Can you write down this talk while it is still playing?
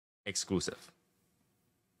exclusive.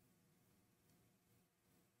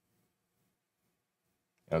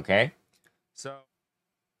 Okay, so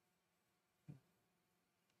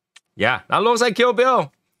yeah, that looks like Kill Bill,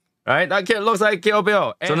 right? That kid looks like Kill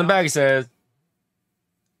Bill. And so in the back it says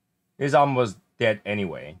his album was dead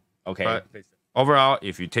anyway. Okay, but overall,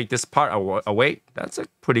 if you take this part away, that's a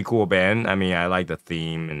pretty cool band. I mean, I like the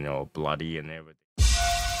theme and, you know, bloody and everything.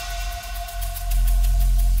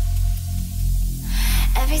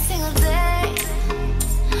 Every single day,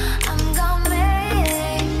 I'm gonna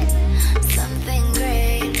make something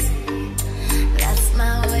great. That's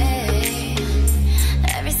my way.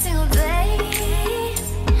 Every single day,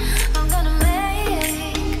 I'm gonna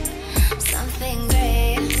make something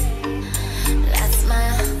great. That's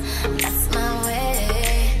my way.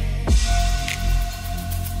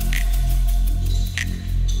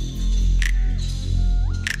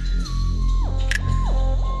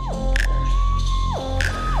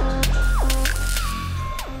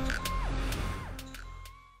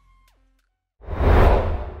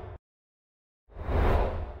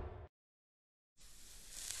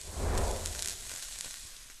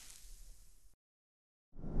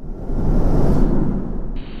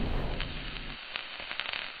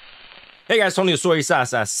 Hey guys, Tony the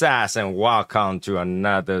Soysauceassassin, welcome to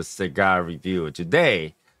another cigar review.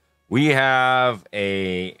 Today, we have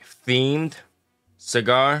a themed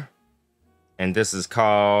cigar, and this is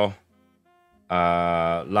called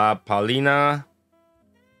La Palina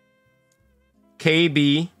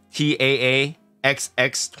KB TAA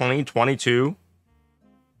XX 2022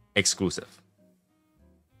 exclusive.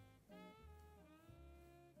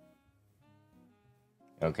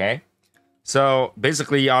 Okay. So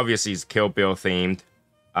basically, obviously, it's Kill Bill themed.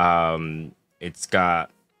 It's got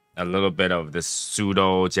a little bit of this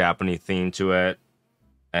pseudo Japanese theme to it,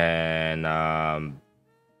 and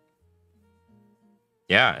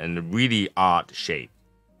yeah, and a really odd shape.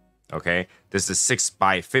 Okay, this is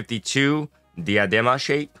 6x52 diadema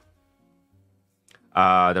shape.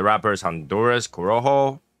 The wrapper is Honduras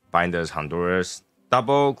Corojo, binder is Honduras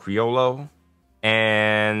Double Criollo,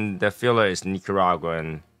 and the filler is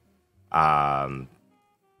Nicaraguan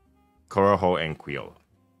Corojo and Criollo.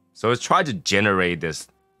 So it's tried to generate this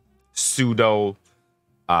pseudo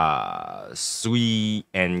sweet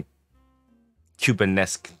and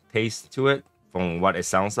Cubanesque taste to it from what it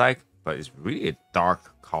sounds like, but it's really a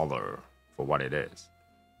dark color for what it is,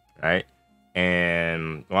 right?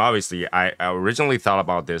 And well, obviously I originally thought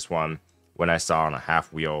about this one when I saw on a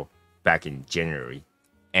half wheel back in January,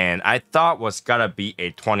 and I thought was gonna be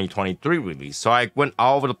a 2023 release. So I went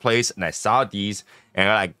all over the place and I saw these and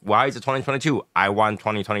I'm like, why is it 2022? I want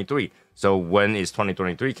 2023. So when is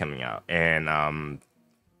 2023 coming out? And I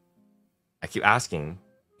keep asking,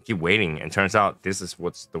 keep waiting, and turns out this is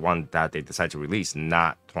what's the one that they decided to release,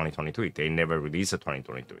 not 2023. They never released a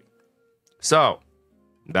 2023. So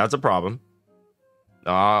that's a problem.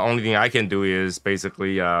 Only thing I can do is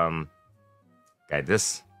basically guide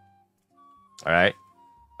this. All right.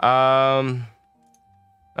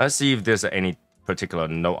 Let's see if there's any particular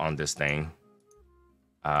note on this thing.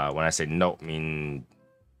 When I say note, I mean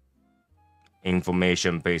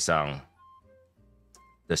information based on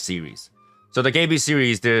the series. So the KB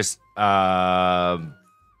series, there's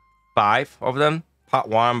 5 of them: part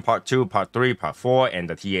 1, part 2, part 3, part 4, and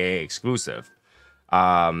the TAA exclusive.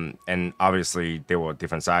 And obviously they were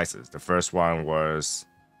different sizes. The first one was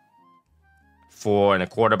 4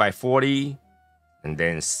 1/4 by 40. And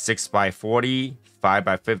then 6x40,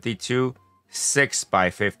 5x52,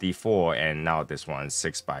 6x54, and now this one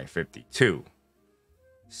 6x52.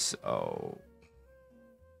 So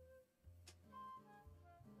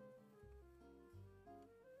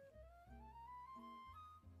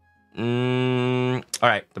all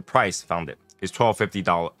right, the price, found it. It's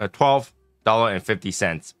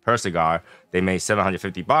 $12.50 per cigar. They made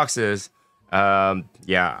 750 boxes.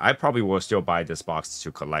 Yeah, I probably will still buy this box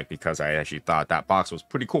to collect because I actually thought that box was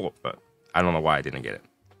pretty cool, but I don't know why I didn't get it.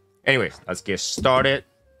 Anyways, let's get started.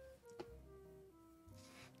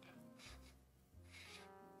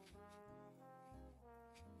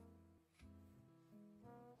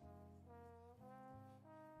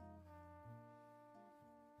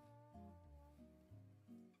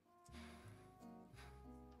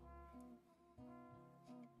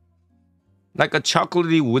 Like a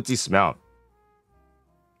chocolatey, woodsy smell.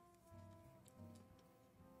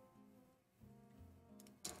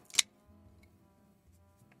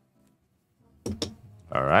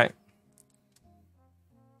 All right.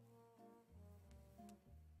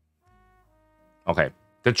 Okay.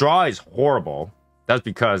 The draw is horrible. That's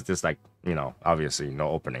because there's, like, you know, obviously no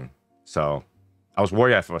opening. So I was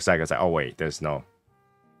worried for a second. I was like, oh, wait, there's no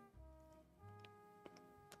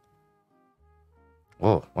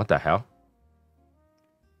Oh, what the hell?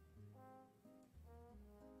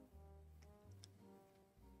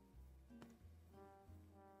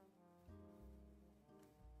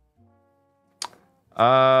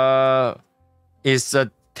 It's a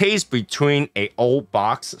taste between a old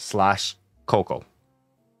box slash cocoa.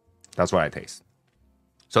 That's what I taste.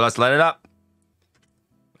 So let's let it up.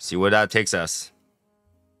 See where that takes us.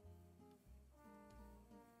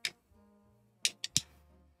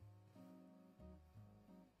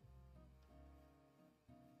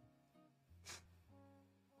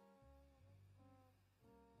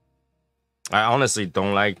 I honestly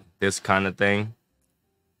don't like this kind of thing.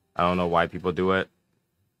 I don't know why people do it.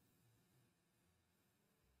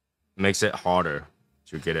 Makes it harder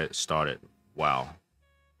to get it started. Wow.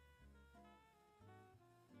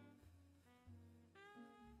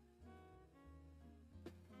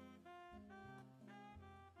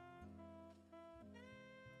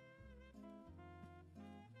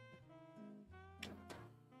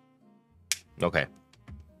 Okay.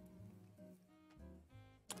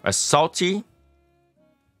 A salty,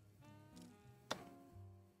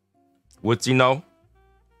 woodsy note.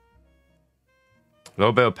 A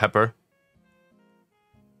little bit of pepper.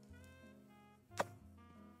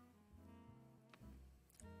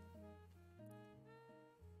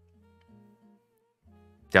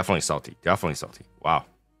 Definitely salty. Definitely salty. Wow.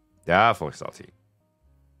 Definitely salty.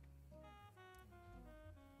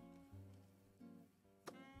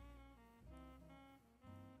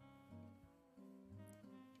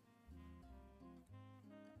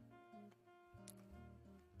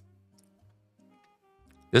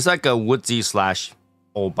 It's like a woodsy slash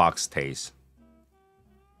old box taste.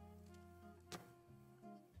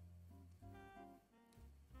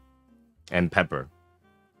 And pepper.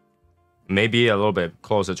 Maybe a little bit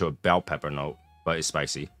closer to a bell pepper note, but it's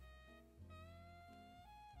spicy.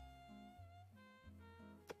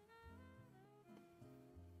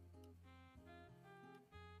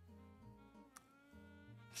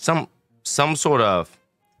 Some sort of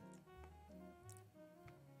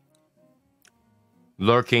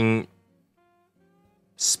lurking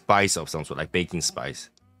spice of some sort, like baking spice.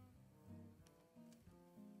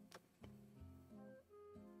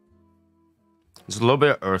 There's a little bit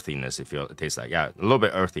of earthiness, if you taste like. Yeah, a little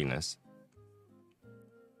bit of earthiness.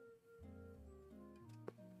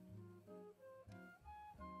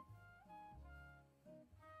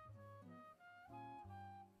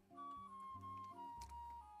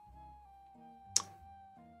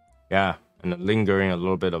 Yeah, and lingering a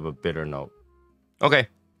little bit of a bitter note. Okay.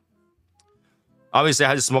 Obviously, I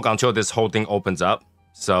had to smoke until this whole thing opens up.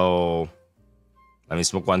 So let me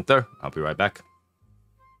smoke 1/3. I'll be right back.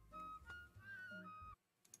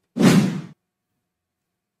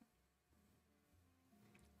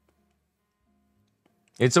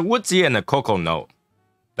 It's a woodsy and a cocoa note.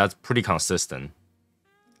 That's pretty consistent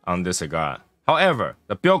on this cigar. However,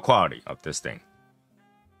 the build quality of this thing.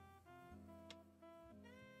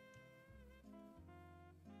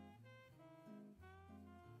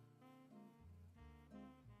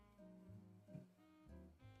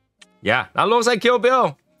 Yeah, that looks like Kill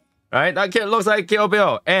Bill, right? That kid looks like Kill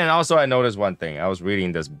Bill. And also, I noticed one thing. I was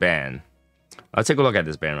reading this band. Let's take a look at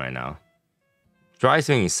this band right now. Drives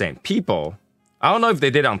me insane. People, I don't know if they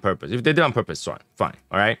did it on purpose. If they did it on purpose, fine.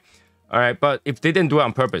 All right? All right, but if they didn't do it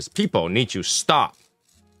on purpose, people need to stop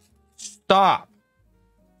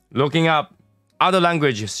looking up other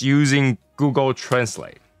languages using Google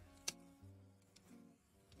Translate.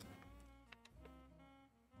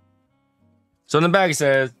 So in the back it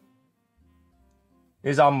says,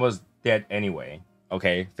 this album was dead anyway.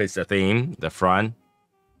 Okay, fits the theme, the front,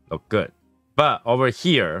 look good. But over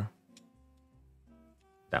here,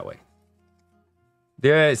 that way,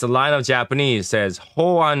 there is a line of Japanese says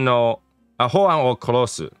Hoan o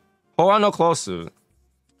Korosu. Hoan o Korosu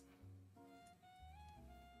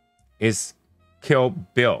is Kill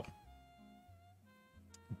Bill.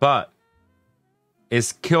 But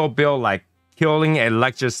it's Kill Bill like killing a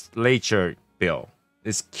legislature bill.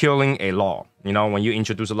 It's killing a law. You know, when you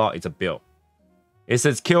introduce a law, it's a bill. It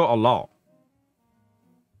says kill a law.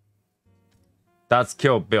 That's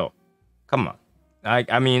Kill Bill. Come on.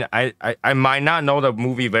 I mean, I might not know the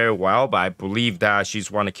movie very well, but I believe that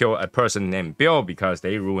she's want to kill a person named Bill because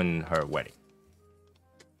they ruined her wedding.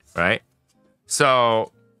 Right?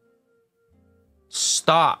 So,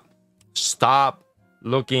 stop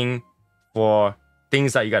looking for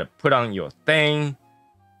things that you got to put on your thing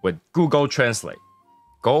with Google Translate.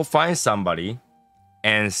 Go find somebody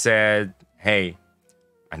and said, hey,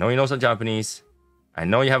 I know you know some Japanese. I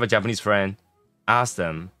know you have a Japanese friend. Ask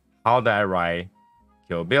them, how do I write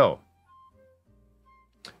Kill Bill?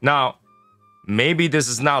 Now, Maybe this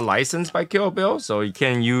is not licensed by Kill Bill, so you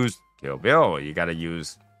can't use Kill Bill. You gotta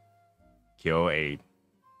use Kill a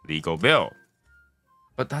legal bill.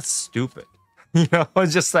 But that's stupid. You know,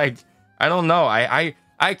 it's just like, I don't know. I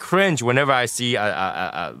cringe whenever I see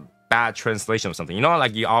a bad translation of something. You know,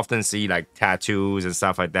 like you often see like tattoos and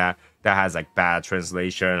stuff like that that has like bad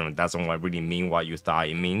translation and doesn't really mean what you thought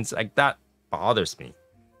it means. Like that bothers me.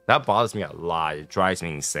 That bothers me a lot. It drives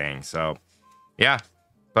me insane. So yeah,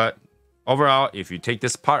 but overall, if you take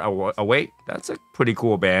this part away, that's a pretty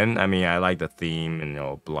cool band. I mean, I like the theme and, you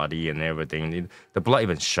know, bloody and everything. The blood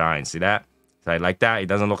even shines. See that? So I like that. It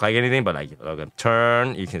doesn't look like anything, but like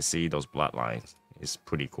turn, you can see those blood lines. It's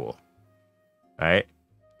pretty cool. Right?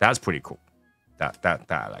 That's pretty cool. That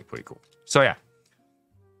I like pretty cool. So yeah.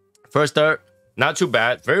 First stir, not too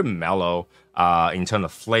bad. Very mellow in terms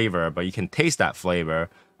of flavor, but you can taste that flavor.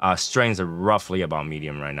 Strains are roughly about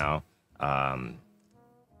medium right now.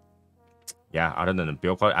 Yeah, other than the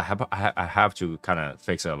bill quality, I have to kind of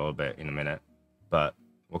fix it a little bit in a minute. But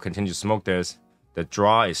we'll continue to smoke this. The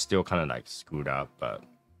draw is still kind of like screwed up, but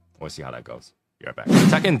we'll see how that goes. Be right back.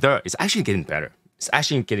 Second, third, it's actually getting better. It's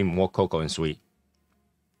actually getting more cocoa and sweet.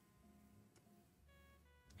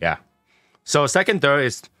 Yeah. So second, third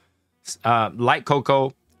is light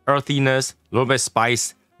cocoa, earthiness, a little bit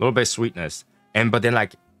spice, a little bit sweetness. But then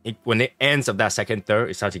like when it ends of that second, third,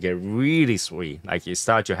 it starts to get really sweet. Like you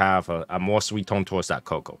start to have a more sweet tone towards that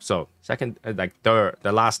cocoa. So second, like third,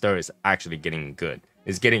 the last third is actually getting good.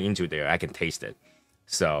 It's getting into there. I can taste it.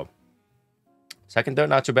 So second, third,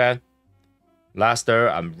 not too bad. Last third,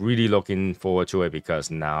 I'm really looking forward to it because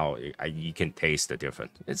now you can taste the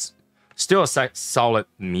difference. It's still a solid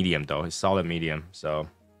medium though. It's solid medium. So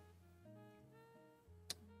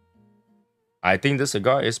I think this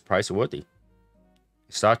cigar is price worthy.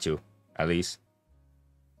 Start to, at least.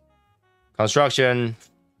 Construction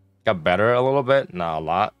got better a little bit, not a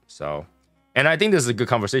lot. So, and I think this is a good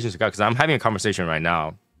conversation cigar because I'm having a conversation right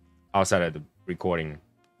now outside of the recording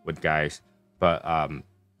with guys, but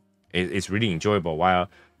it's really enjoyable while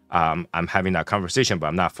I'm having that conversation, but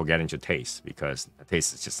I'm not forgetting to taste because the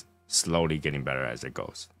taste is just slowly getting better as it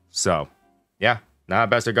goes. So, yeah, not a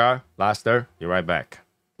bad cigar. Last stir, be right back.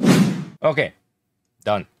 Okay,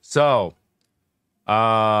 done. So,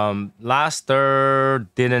 last stir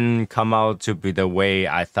didn't come out to be the way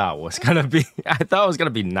I thought it was gonna be. I thought it was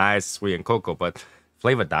gonna be nice, sweet, and cocoa, but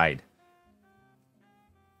flavor died.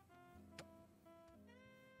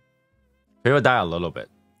 Flavor died a little bit.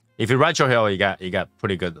 If you retro hill, you got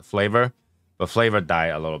pretty good flavor, but flavor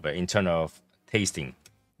died a little bit in terms of tasting.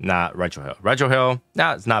 Not retro hill. Retro hill,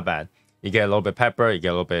 nah, it's not bad. You get a little bit pepper, you get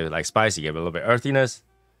a little bit like spice, you get a little bit earthiness,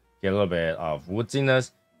 you get a little bit of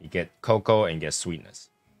woodiness. You get cocoa and you get sweetness.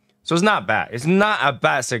 So it's not bad. It's not a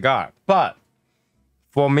bad cigar. But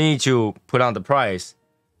for me to put on the price,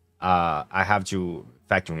 I have to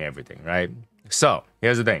factor in everything, right? So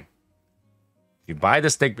here's the thing. If you buy the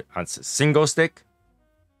stick on a single stick,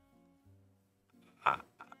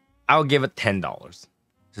 I'll give it $10.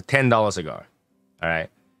 It's a $10 cigar. All right.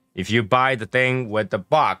 If you buy the thing with the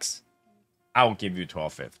box, I'll give you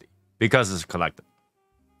 $12.50 because it's collectible.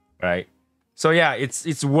 Right? So yeah,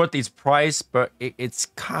 it's worth its price, but it's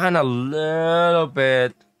kind of a little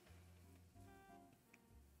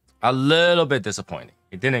bit disappointing.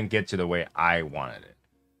 It didn't get to the way I wanted it.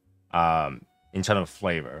 In terms of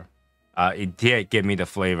flavor, it did give me the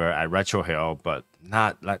flavor at Retro Hill, but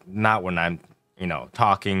not when I'm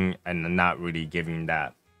talking and not really giving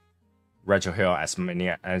that Retro Hill as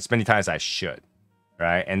many times as I should,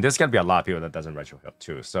 right? And there's gonna be a lot of people that doesn't Retro Hill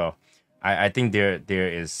too. So I think there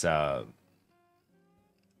is.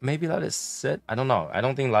 Maybe let it sit. I don't know. I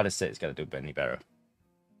don't think let it sit is gonna do any better.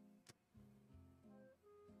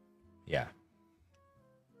 Yeah.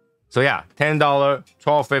 So yeah, $10,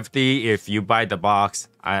 $12.50 if you buy the box.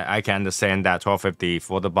 I can understand that $12.50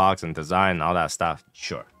 for the box and design and all that stuff.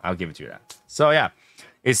 Sure, I'll give it to you that. So yeah,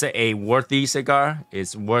 it's a worthy cigar.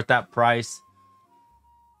 It's worth that price.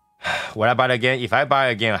 Would I buy it again? If I buy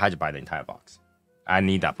it again, I had to buy the entire box. I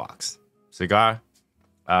need that box. Cigar.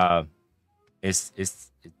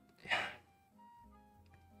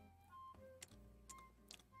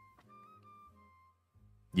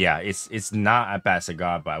 Yeah, it's not a bad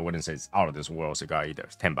cigar, but I wouldn't say it's out of this world cigar either.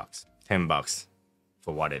 It's $10. $10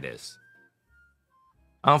 for what it is.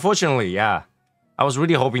 Unfortunately, yeah. I was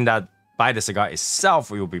really hoping that by the cigar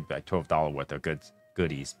itself, it would be like $12 worth of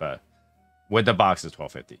goodies, but with the box, it's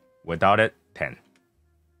 $12.50. Without it, $10.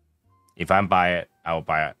 If I buy it, I will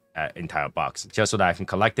buy an entire box just so that I can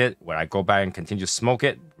collect it. When I go back and continue to smoke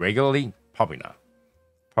it regularly, probably not.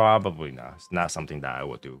 Probably not. It's not something that I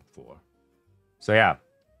would do for. So yeah.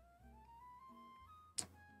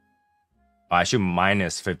 I should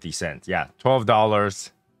minus 50 cents. Yeah,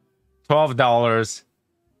 $12. $12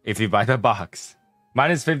 if you buy the box.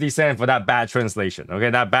 Minus 50 cents for that bad translation. Okay,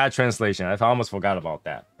 that bad translation. I almost forgot about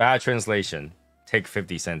that. Bad translation. Take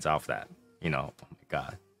 50 cents off that. You know, oh my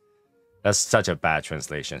God. That's such a bad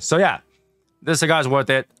translation. So yeah, this cigar is worth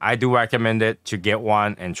it. I do recommend it to get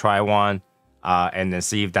one and try one. And then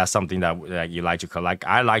see if that's something that you like to collect.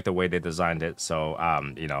 I like the way they designed it. So,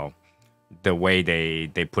 you know, the way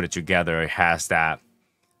they put it together has that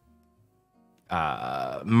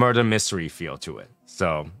murder mystery feel to it.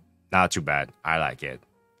 So not too bad. I like it.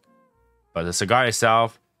 But the cigar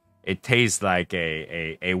itself, it tastes like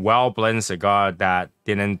a well-blended cigar that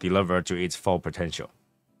didn't deliver to its full potential.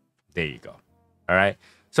 There you go. All right.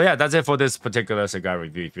 So yeah, that's it for this particular cigar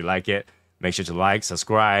review. If you like it, make sure to like,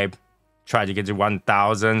 subscribe. Try to get to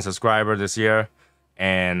 1,000 subscribers this year.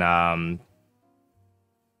 And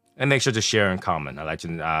make sure to share and comment. I'd like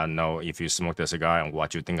to know if you smoke the cigar and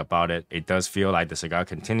what you think about it. It does feel like the cigar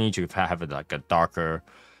continues to have like a darker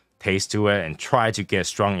taste to it and try to get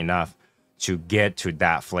strong enough to get to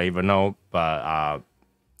that flavor note. But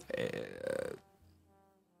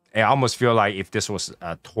I almost feel like if this was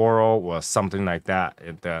a Toro or something like that,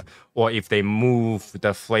 or if they move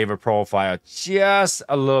the flavor profile just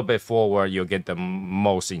a little bit forward, you'll get the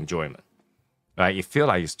most enjoyment. Right? You feel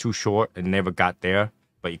like it's too short and never got there,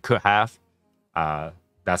 but it could have.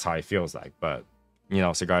 That's how it feels like. But you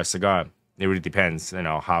know, cigar is cigar. It really depends, you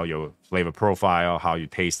know, how your flavor profile, how you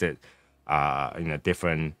taste it, in a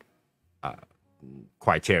different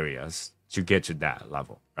criteria to get to that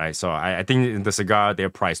level, right? So I think in the cigar, they're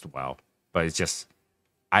priced well, but it's just,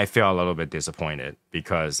 I feel a little bit disappointed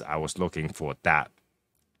because I was looking for that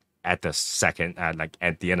at the second, like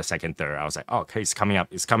at the end of second, third. I was like, oh, okay, it's coming up,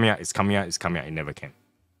 it's coming out, it's coming out, it's coming out. It never came.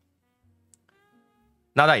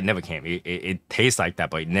 Not that it never came. It tastes like that,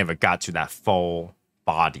 but it never got to that full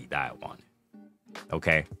body that I wanted.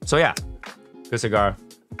 Okay, so yeah, good cigar.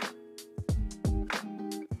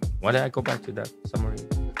 Why did I go back to that summary?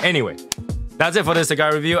 Anyway, that's it for this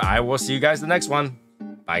cigar review. I will see you guys in the next one.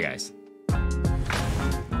 Bye, guys.